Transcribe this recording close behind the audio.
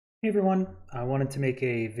Hey everyone, I wanted to make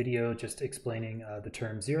a video just explaining the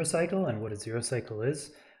term zero cycle and what a zero cycle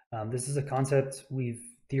is. This is a concept we've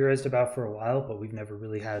theorized about for a while, but we've never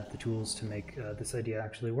really had the tools to make this idea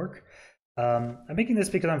actually work. I'm making this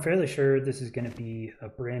because I'm fairly sure this is going to be a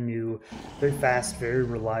brand new, very fast, very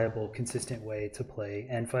reliable, consistent way to play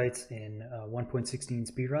end fights in 1.16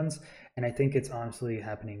 speedruns, and I think it's honestly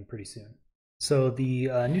happening pretty soon. So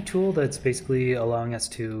the new tool that's basically allowing us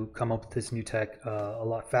to come up with this new tech a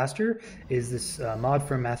lot faster is this mod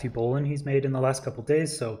from Matthew Bolan he's made in the last couple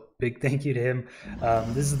days. So big thank you to him.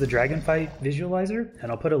 This is the Dragon Fight visualizer,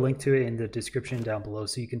 and I'll put a link to it in the description down below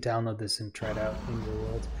so you can download this and try it out in your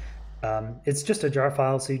world. It's just a jar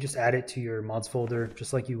file, so you just add it to your mods folder,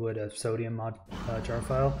 just like you would a sodium mod jar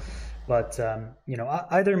file. But you know,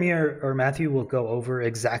 either me or Matthew will go over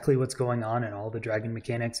exactly what's going on and all the dragon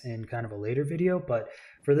mechanics in kind of a later video. But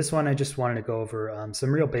for this one, I just wanted to go over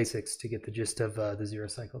some real basics to get the gist of the zero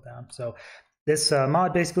cycle down. So this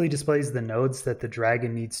mod basically displays the nodes that the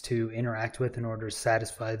dragon needs to interact with in order to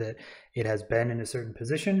satisfy that it has been in a certain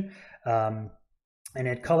position. And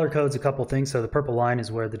it color codes a couple things. So the purple line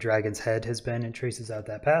is where the dragon's head has been and traces out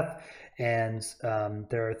that path. And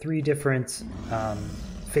there are three different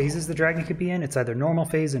phases the dragon could be in. It's either normal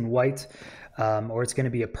phase in white, or it's going to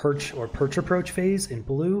be a perch or perch approach phase in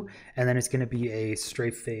blue, and then it's going to be a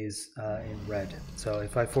strafe phase in red. So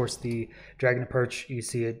if I force the dragon to perch, you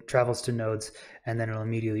see it travels to nodes, and then it'll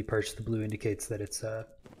immediately perch. The blue indicates that it's a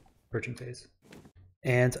perching phase.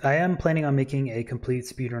 And I am planning on making a complete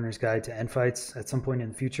speedrunner's guide to end fights at some point in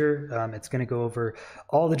the future. It's going to go over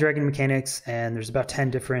all the dragon mechanics, and there's about 10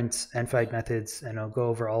 different end fight methods, and I'll go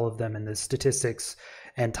over all of them and the statistics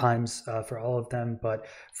and times for all of them. But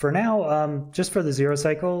for now, just for the zero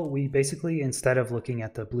cycle, we basically, instead of looking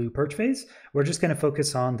at the blue perch phase, we're just going to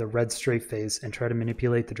focus on the red strafe phase and try to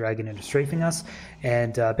manipulate the dragon into strafing us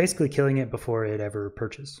and basically killing it before it ever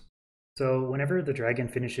perches. So whenever the dragon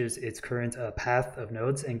finishes its current path of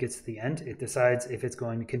nodes and gets to the end, it decides if it's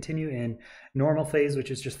going to continue in normal phase,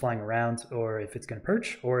 which is just flying around, or if it's going to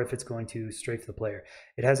perch, or if it's going to strafe the player.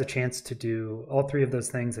 It has a chance to do all three of those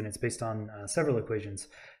things, and it's based on several equations.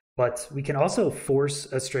 But we can also force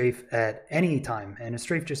a strafe at any time, and a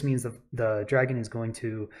strafe just means the dragon is going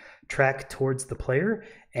to track towards the player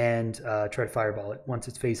and try to fireball it once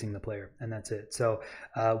it's facing the player, and that's it. So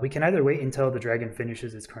we can either wait until the dragon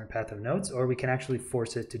finishes its current path of nodes, or we can actually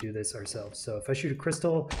force it to do this ourselves. So if I shoot a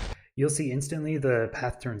crystal, you'll see instantly the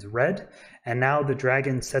path turns red, and now the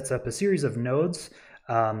dragon sets up a series of nodes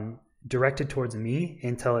directed towards me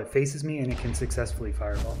until it faces me and it can successfully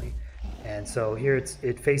fireball me. And so here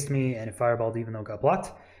it faced me and it fireballed even though it got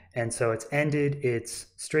blocked. And so it's ended its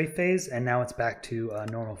strafe phase, and now it's back to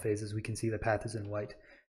normal phase. As we can see, the path is in white.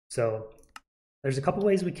 So there's a couple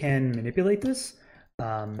ways we can manipulate this.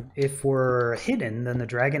 If we're hidden, then the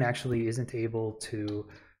dragon actually isn't able to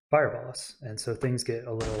fireball us. And so things get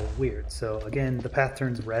a little weird. So again, the path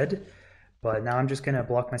turns red, but now I'm just going to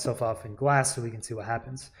block myself off in glass so we can see what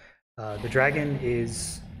happens. The dragon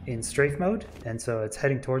is in strafe mode, and so it's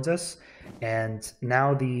heading towards us, and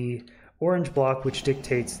now the orange block, which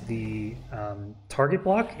dictates the target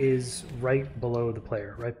block, is right below the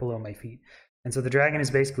player, right below my feet. And so the dragon is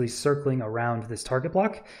basically circling around this target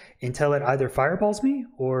block until it either fireballs me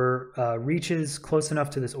or reaches close enough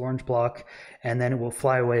to this orange block, and then it will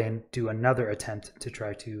fly away and do another attempt to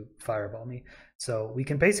try to fireball me. So we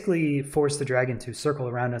can basically force the dragon to circle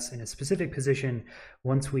around us in a specific position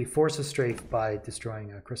once we force a strafe by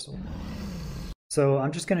destroying a crystal. So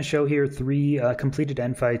I'm just going to show here three completed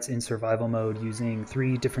end fights in survival mode using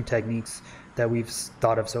three different techniques that we've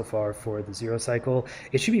thought of so far for the zero cycle.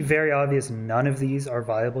 It should be very obvious none of these are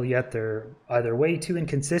viable yet. They're either way too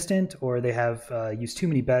inconsistent, or they have used too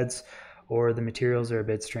many beds, or the materials are a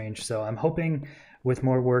bit strange. So I'm hoping with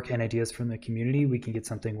more work and ideas from the community, we can get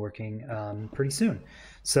something working pretty soon.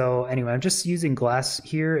 So anyway, I'm just using glass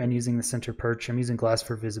here and using the center perch. I'm using glass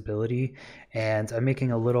for visibility, and I'm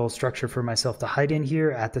making a little structure for myself to hide in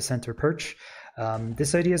here at the center perch.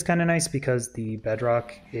 This idea is kind of nice because the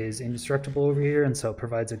bedrock is indestructible over here, and so it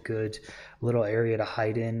provides a good little area to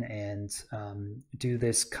hide in and do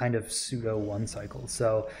this kind of pseudo one cycle.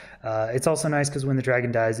 So it's also nice because when the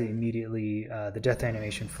dragon dies, it immediately the death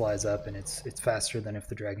animation flies up, and it's faster than if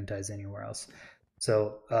the dragon dies anywhere else.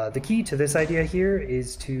 So the key to this idea here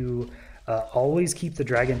is to always keep the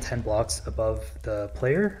dragon 10 blocks above the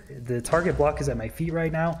player. The target block is at my feet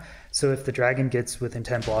right now, So if the dragon gets within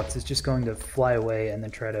 10 blocks, it's just going to fly away and then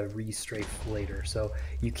try to re-strafe later. So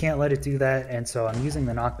you can't let it do that, and so I'm using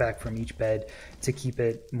the knockback from each bed to keep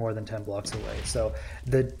it more than 10 blocks away. So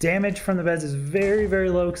the damage from the beds is very, very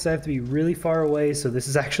low because I have to be really far away. So this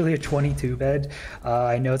is actually a 22 bed.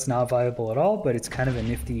 I know it's not viable at all, but it's kind of a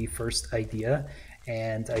nifty first idea.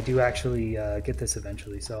 And I do actually get this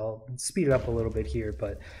eventually, so I'll speed it up a little bit here,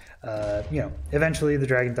 but eventually the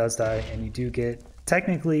dragon does die, and you do get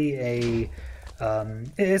technically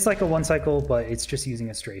it's like a one cycle, but it's just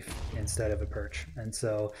using a strafe instead of a perch. And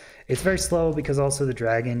so it's very slow because also the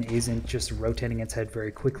dragon isn't just rotating its head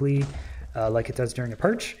very quickly like it does during a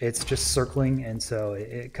perch. It's just circling, and so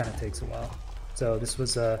it kind of takes a while. So this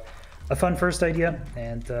was a fun first idea,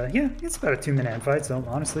 and yeah, it's about a 2-minute end fight, so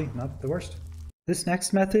honestly, not the worst. This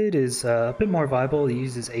next method is a bit more viable. It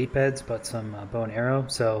uses 8 beds, but some bow and arrow.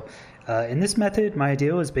 So in this method, my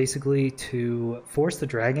idea was basically to force the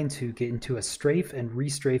dragon to get into a strafe and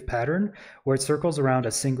re-strafe pattern where it circles around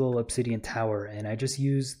a single obsidian tower. And I just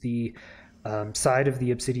use the side of the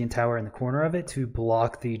obsidian tower in the corner of it to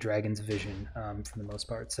block the dragon's vision for the most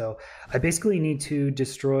part. So I basically need to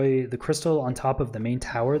destroy the crystal on top of the main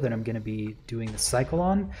tower that I'm going to be doing the cycle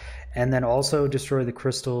on, and then also destroy the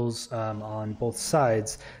crystals on both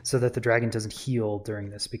sides so that the dragon doesn't heal during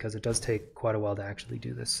this, because it does take quite a while to actually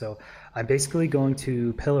do this. So I'm basically going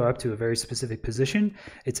to pillar up to a very specific position.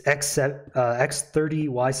 It's X30,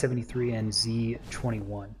 Y73, and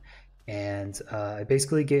Z21. And I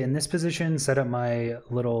basically get in this position, set up my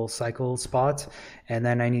little cycle spot, and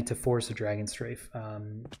then I need to force a dragon strafe.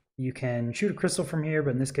 You can shoot a crystal from here, but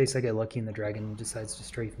in this case I get lucky and the dragon decides to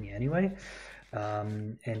strafe me anyway.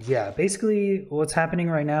 And yeah, basically what's happening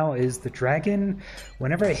right now is the dragon,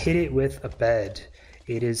 whenever I hit it with a bed,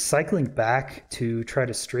 it is cycling back to try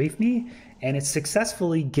to strafe me, and it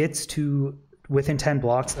successfully gets to within 10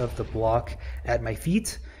 blocks of the block at my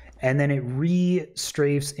feet, and then it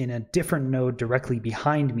re-strafes in a different node directly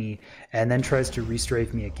behind me and then tries to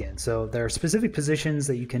re-strafe me again. So there are specific positions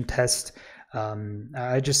that you can test.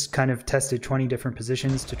 I just kind of tested 20 different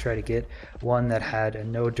positions to try to get one that had a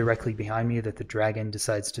node directly behind me that the dragon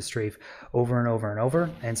decides to strafe over and over and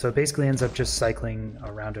over. And so it basically ends up just cycling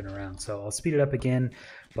around and around. So I'll speed it up again,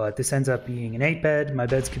 but this ends up being an 8 bed. My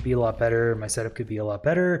beds could be a lot better. My setup could be a lot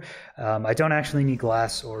better. I don't actually need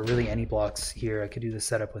glass or really any blocks here. I could do the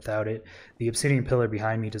setup without it. The obsidian pillar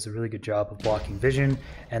behind me does a really good job of blocking vision,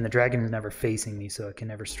 and the dragon is never facing me, so it can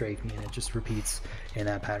never strafe me, and it just repeats in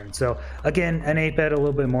that pattern. So again, an 8 bed, a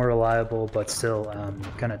little bit more reliable, but still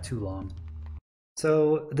kind of too long.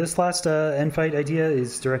 So this last end fight idea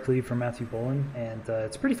is directly from Matthew Bolan, and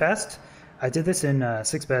it's pretty fast. I did this in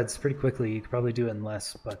 6 beds pretty quickly. You could probably do it in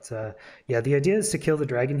less, but yeah, the idea is to kill the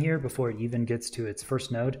dragon here before it even gets to its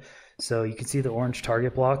first node. So you can see the orange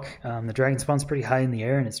target block. The dragon spawns pretty high in the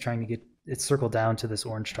air, and it's trying to get its circle down to this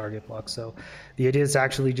orange target block. So the idea is to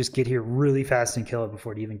actually just get here really fast and kill it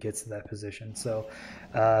before it even gets to that position. So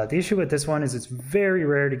the issue with this one is it's very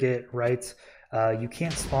rare to get right. You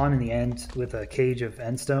can't spawn in the end with a cage of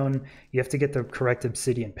endstone. You have to get the correct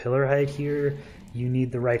obsidian pillar height here. You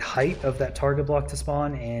need the right height of that target block to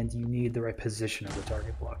spawn, and you need the right position of the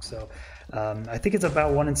target block. So I think it's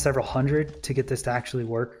about 1 in several hundred to get this to actually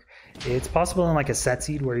work. It's possible in like a set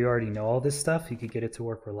seed where you already know all this stuff, you could get it to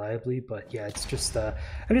work reliably, but yeah, it's just, I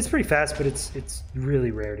mean, it's pretty fast, but it's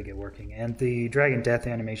really rare to get working. And the dragon death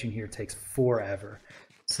animation here takes forever.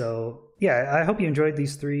 So yeah, I hope you enjoyed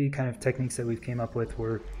these 3 kind of techniques that we've came up with.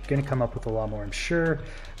 We're going to come up with a lot more, I'm sure.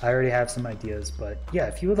 I already have some ideas, but yeah,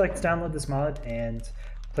 if you would like to download this mod and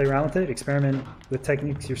play around with it, experiment with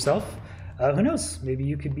techniques yourself, who knows, maybe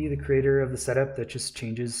you could be the creator of the setup that just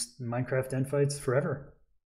changes Minecraft end fights forever.